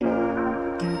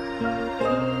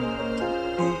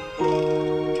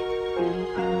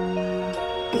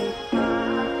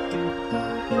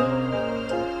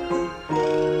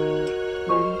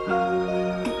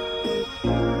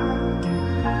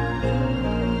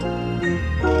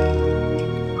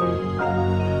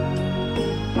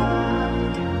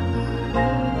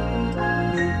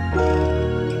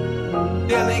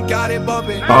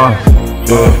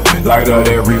Yeah, light up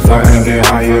every flight and get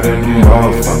higher than the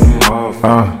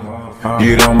motherfucker.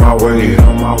 Get on my way,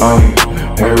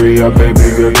 hurry up, baby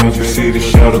girl, can't you see the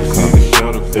shuttle come?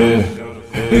 Yeah,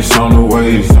 it's on the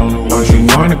way. Don't you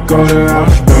wanna go to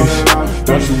outer space?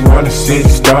 Don't you wanna see the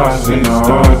stars in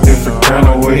a different kind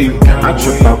of way? I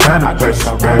trip out kind of places,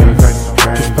 baby.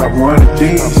 Just pop one of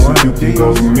these and you can go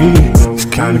with me. It's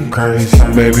kinda crazy,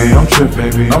 baby. I'm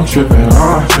tripping, baby. I'm tripping,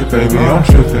 baby. I'm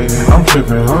tripping, I'm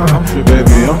tripping,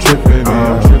 baby. I'm tripping,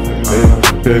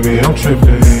 baby.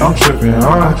 I'm tripping,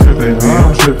 I'm tripping, baby.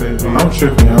 I'm tripping, I'm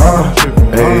tripping,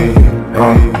 hey.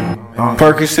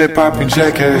 Percocet poppin'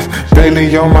 jackass,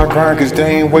 daily on my grind 'cause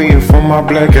they ain't waiting for my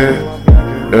black ass.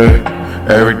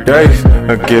 Every day's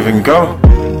a give and go.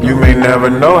 You may never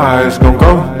know how it's gon'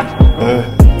 go.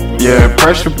 Yeah,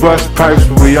 pressure bust pipes,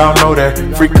 we all know that.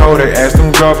 Free Kodak, ask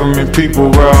them government people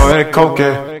where all that coke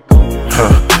at.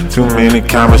 Too many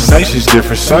conversations,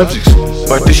 different subjects,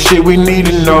 but the shit we need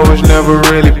to know is never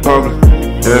really public.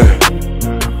 Yeah,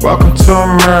 welcome to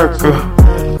America,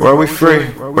 where we free,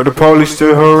 but the police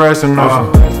still harassing us.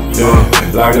 Yeah,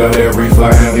 like every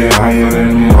flight and get higher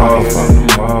than the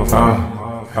motherfucker.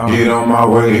 Get on my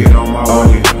way,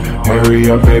 hurry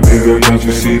up, baby girl, can't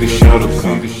you see the shuttle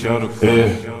come? Yeah,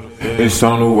 it's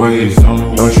on the way.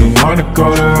 Don't you wanna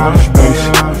go to outer space?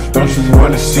 Don't you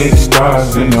wanna see the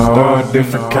stars in a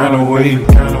different kind of way?